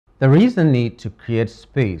There is a need to create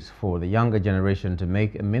space for the younger generation to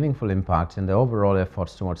make a meaningful impact in the overall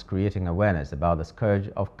efforts towards creating awareness about the scourge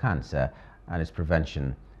of cancer and its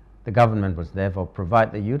prevention. The government must therefore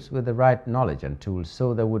provide the youths with the right knowledge and tools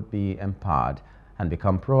so they would be empowered and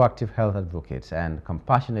become proactive health advocates and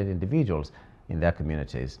compassionate individuals in their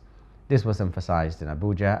communities. This was emphasized in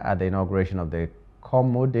Abuja at the inauguration of the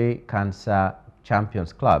Cormode Cancer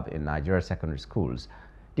Champions Club in Nigerian secondary schools.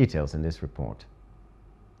 Details in this report.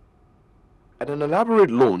 At an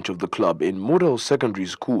elaborate launch of the club in Model Secondary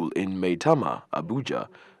School in Maitama, Abuja,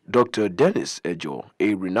 Dr. Dennis Ejo,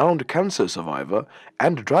 a renowned cancer survivor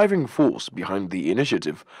and driving force behind the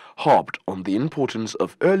initiative, harped on the importance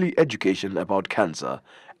of early education about cancer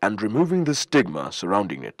and removing the stigma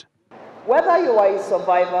surrounding it. Whether you are a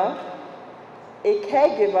survivor, a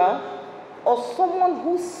caregiver, or someone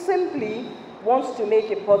who simply wants to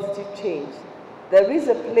make a positive change, there is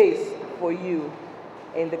a place for you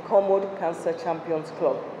in the Cormode Cancer Champions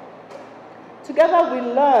Club. Together we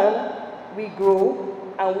learn, we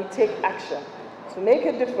grow, and we take action to make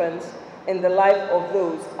a difference in the life of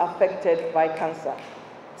those affected by cancer.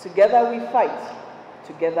 Together we fight,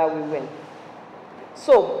 together we win.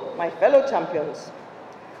 So, my fellow champions,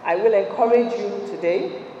 I will encourage you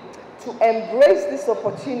today to embrace this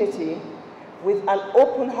opportunity with an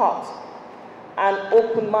open heart and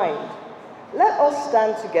open mind. Let us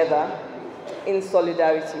stand together in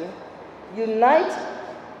solidarity, unite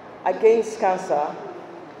against cancer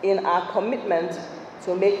in our commitment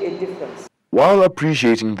to make a difference. While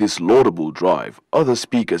appreciating this laudable drive, other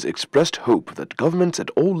speakers expressed hope that governments at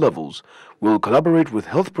all levels will collaborate with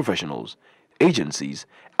health professionals, agencies,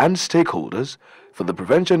 and stakeholders for the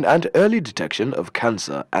prevention and early detection of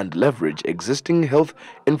cancer and leverage existing health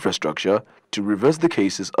infrastructure to reverse the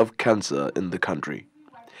cases of cancer in the country.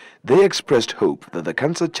 They expressed hope that the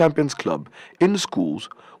Cancer Champions Club in schools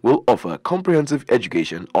will offer comprehensive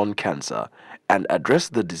education on cancer and address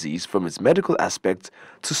the disease from its medical aspects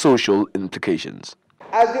to social implications.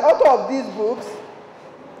 As the author of these books,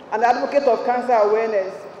 an advocate of cancer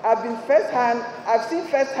awareness, I've seen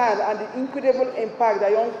firsthand and the incredible impact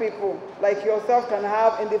that young people like yourself can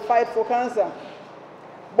have in the fight for cancer.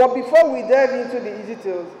 But before we delve into the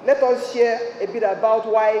details, let us share a bit about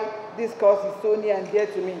why this cause is so near and dear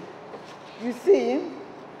to me. You see,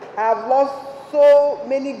 I've lost so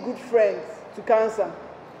many good friends to cancer.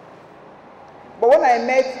 But when I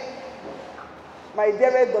met my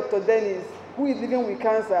dearest Dr. Dennis, who is living with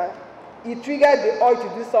cancer, he triggered the urge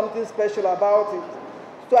to do something special about it.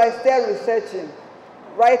 So I started researching,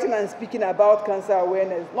 writing and speaking about cancer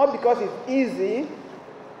awareness, not because it's easy,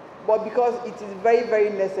 but because it is very,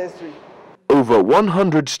 very necessary. Over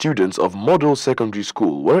 100 students of Model Secondary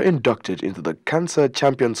School were inducted into the Cancer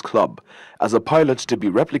Champions Club as a pilot to be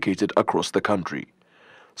replicated across the country.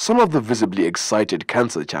 Some of the visibly excited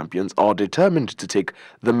cancer champions are determined to take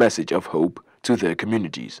the message of hope to their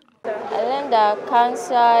communities. I learned that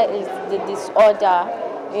cancer is the disorder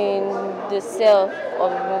in the cell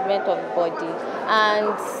of the movement of the body,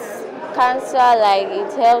 and cancer, like,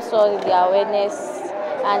 it helps us with the awareness,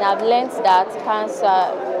 and I've learned that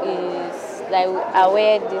cancer is like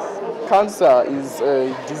awareness. Cancer is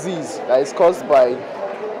a disease that is caused by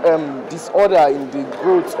disorder in the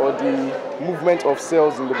growth or the movement of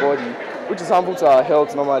cells in the body, which is harmful to our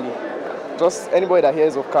health normally. Just anybody that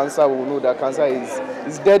hears of cancer will know that cancer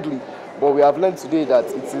is deadly. But we have learned today that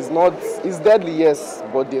it's deadly, yes,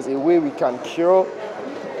 but there's a way we can cure,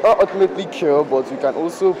 not ultimately cure, but we can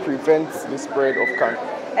also prevent the spread of cancer.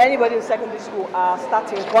 Anybody in secondary school are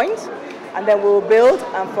starting points, and then we'll build,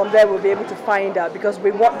 and from there we'll be able to find out, because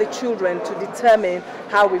we want the children to determine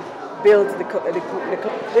how we build the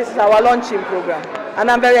This is our launching program, and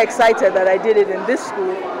I'm very excited that I did it in this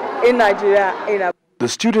school in Nigeria. The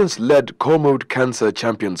students-led Cormode Cancer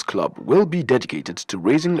Champions Club will be dedicated to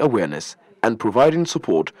raising awareness and providing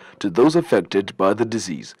support to those affected by the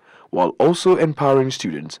disease, while also empowering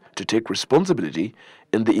students to take responsibility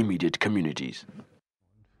in the immediate communities.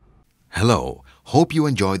 Hello, hope you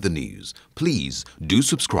enjoyed the news. Please do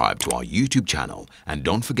subscribe to our YouTube channel and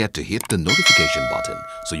don't forget to hit the notification button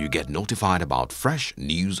so you get notified about fresh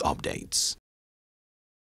news updates.